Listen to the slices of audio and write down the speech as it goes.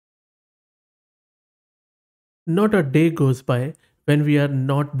Not a day goes by when we are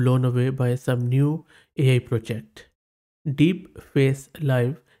not blown away by some new AI project.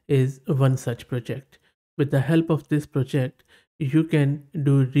 DeepFaceLive is one such project. With the help of this project, you can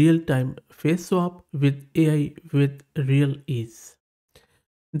do real-time face swap with AI with real ease.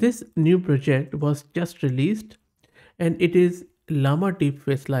 This new project was just released and it is Llama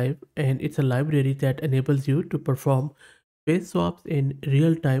DeepFace Live, and it's a library that enables you to perform face swaps in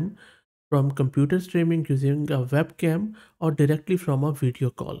real time from computer streaming using a webcam or directly from a video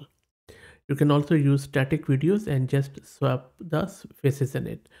call. You can also use static videos and just swap the faces in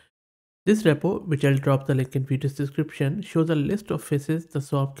it. This repo, which I'll drop the link in video's description, shows a list of faces the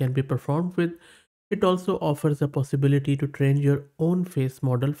swap can be performed with. It also offers the possibility to train your own face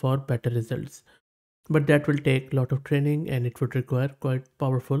model for better results. But that will take a lot of training and it would require quite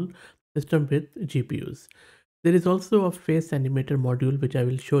powerful system with GPUs. There is also a face animator module which I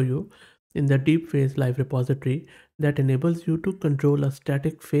will show you in the Deep Face Live repository that enables you to control a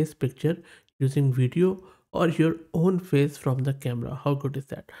static face picture using video or your own face from the camera. How good is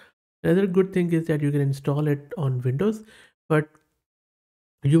that? Another good thing is that you can install it on Windows, but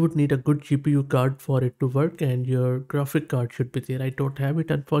you would need a good GPU card for it to work and your graphic card should be there. I don't have it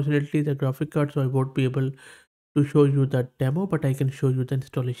unfortunately, the graphic card, so I won't be able to show you the demo, but I can show you the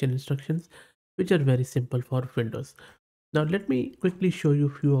installation instructions which are very simple for Windows. Now let me quickly show you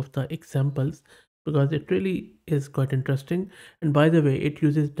a few of the examples because it really is quite interesting. And by the way, it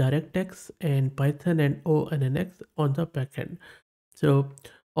uses DirectX and Python and ONNX on the backend. So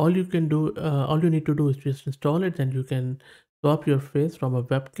all you need to do is just install it and you can swap your face from a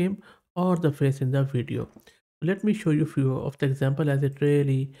webcam or the face in the video. Let me show you a few of the example as it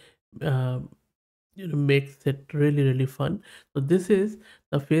really um, makes it really fun. So this is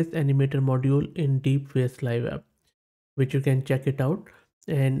the face animator module in DeepFace Live app, which you can check it out.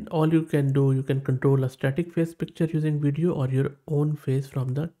 And all you can do, you can control a static face picture using video or your own face from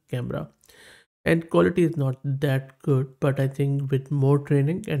the camera. And quality is not that good, but I think with more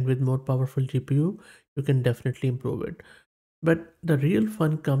training and with more powerful GPU, you can definitely improve it. But the real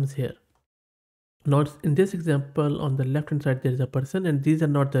fun comes here. Now in this example on the left hand side there is a person, and these are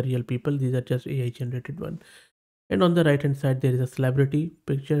not the real people, these are just AI generated one. And on the right hand side there is a celebrity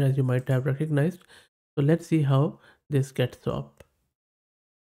picture as you might have recognized. So let's see how this gets up.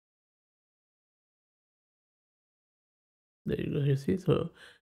 There you go, you see. So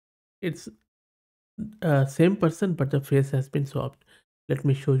it's same person but the face has been swapped. Let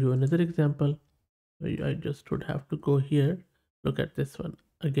me show you another example. I just would have to go here. Look at this one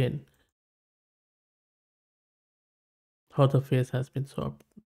again, how the face has been swapped.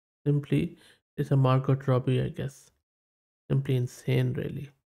 Simply, it's a Margot Robbie, I guess. Simply insane, really.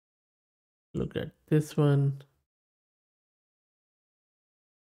 Look at this one.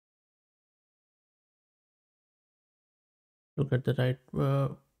 Look at the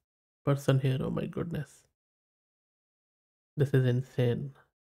right person here. Oh my goodness. This is insane.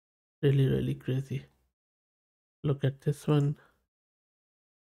 Really crazy. Look at this one.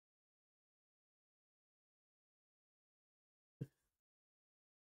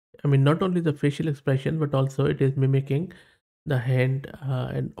 I mean, not only the facial expression, but also it is mimicking the hand,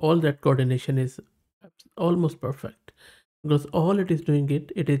 and all that coordination is almost perfect because all it is doing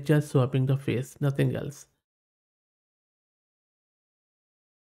it is just swapping the face, nothing else.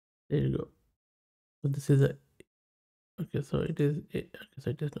 There you go. So this is a okay. So it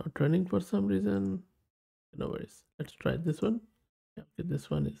is not running for some reason. No worries. Let's try this one. Yeah, okay, this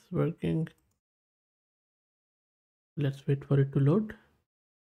one is working. Let's wait for it to load.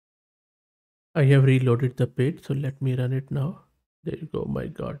 I have reloaded the page, so let me run it now. There you go. My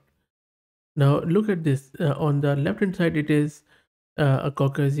God. Now look at this. On the left hand side, it is a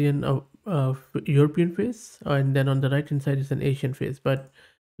Caucasian European face, and then on the right hand side is an Asian face. But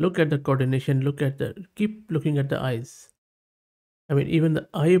look at the coordination. Look at the keep looking at the eyes. I mean, even the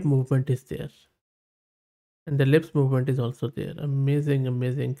eye movement is there, and the lips movement is also there.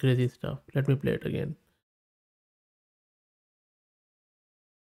 Amazing, crazy stuff. Let me play it again.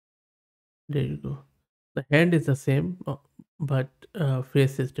 There you go. The hand is the same, but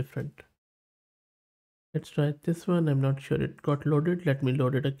face is different. Let's try this one. I'm not sure it got loaded. Let me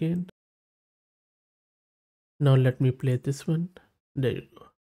load it again. Now let me play this one. There you go.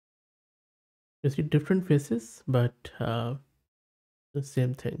 You see different faces, but the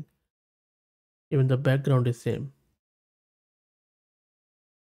same thing. Even the background is same.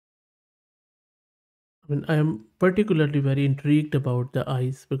 I mean, I am particularly very intrigued about the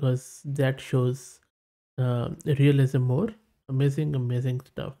eyes because that shows realism more. Amazing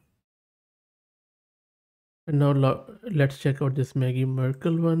stuff. And now let's check out this Maggie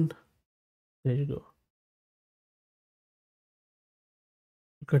Merkel one. There you go.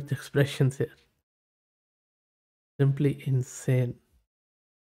 Look at the expressions here. Simply insane.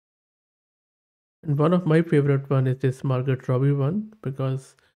 And one of my favorite one is this Margaret Robbie one,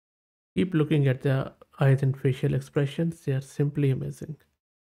 because keep looking at the eyes and facial expressions. They are simply amazing.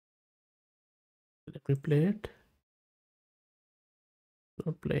 Let me play it.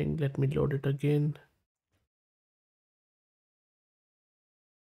 Not playing. Let me load it again.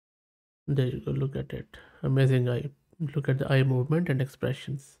 There you go. Look at it. Amazing eye. Look at the eye movement and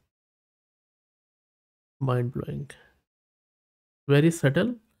expressions. Mind blowing. Very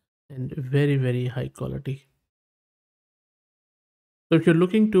subtle and very, very high quality. So if you're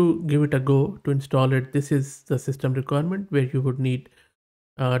looking to give it a go to install it, this is the system requirement where you would need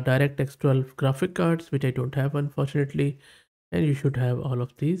DirectX 12 graphic cards, which I don't have unfortunately, and you should have all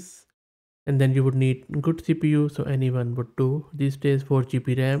of these. And then you would need good CPU, so anyone would do these days, 4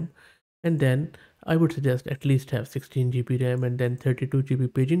 GB RAM, and then I would suggest at least have 16 GB RAM and then 32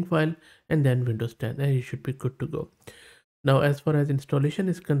 GB paging file, and then Windows 10, and you should be good to go. Now, as far as installation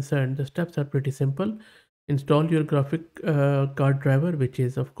is concerned, the steps are pretty simple. Install your graphic card driver, which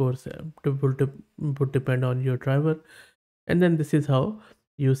is of course would depend on your driver, and then this is how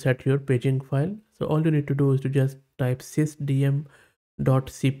you set your paging file. So all you need to do is to just type sysdm.cpl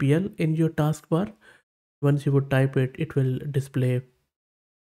in your taskbar. Once you would type it, it will display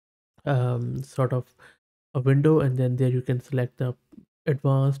sort of a window, and then there you can select the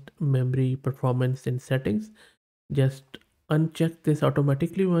advanced memory performance in settings. Just uncheck this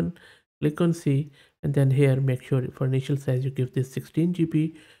automatically one, click on C, and then here make sure for initial size you give this 16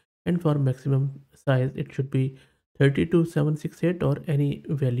 GB, and for maximum size it should be 32768 or any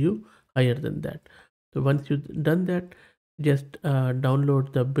value higher than that. So once you've done that, just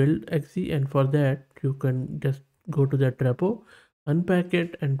download the build exe, and for that you can just go to that repo, unpack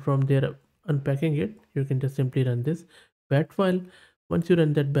it, and from there, unpacking it, you can just simply run this batch file. Once you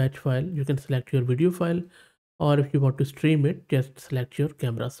run that batch file, you can select your video file, or if you want to stream it, just select your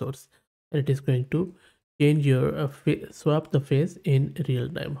camera source, and it is going to change your swap the face in real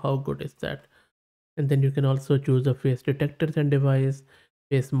time. How good is that? And then you can also choose the face detectors and device,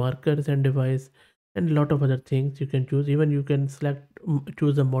 face markers and device, and a lot of other things you can choose. Even you can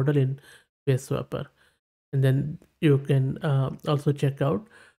choose a model in face swapper, and then you can also check out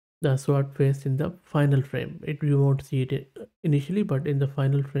the sword face in the final frame. You won't see it initially, but in the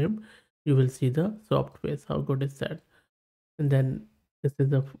final frame you will see the soft face. How good is that? And then this is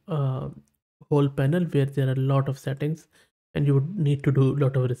the whole panel where there are a lot of settings, and you would need to do a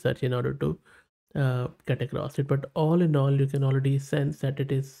lot of research in order to get across it. But all in all, you can already sense that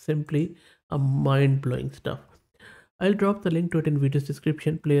it is simply a mind-blowing stuff. I'll drop the link to it in video's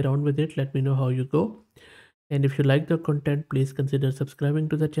description. Play around with it, let me know how you go. And if you like the content, please consider subscribing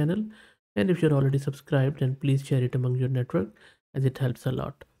to the channel. And if you're already subscribed, then please share it among your network, as it helps a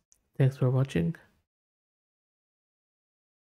lot. Thanks for watching.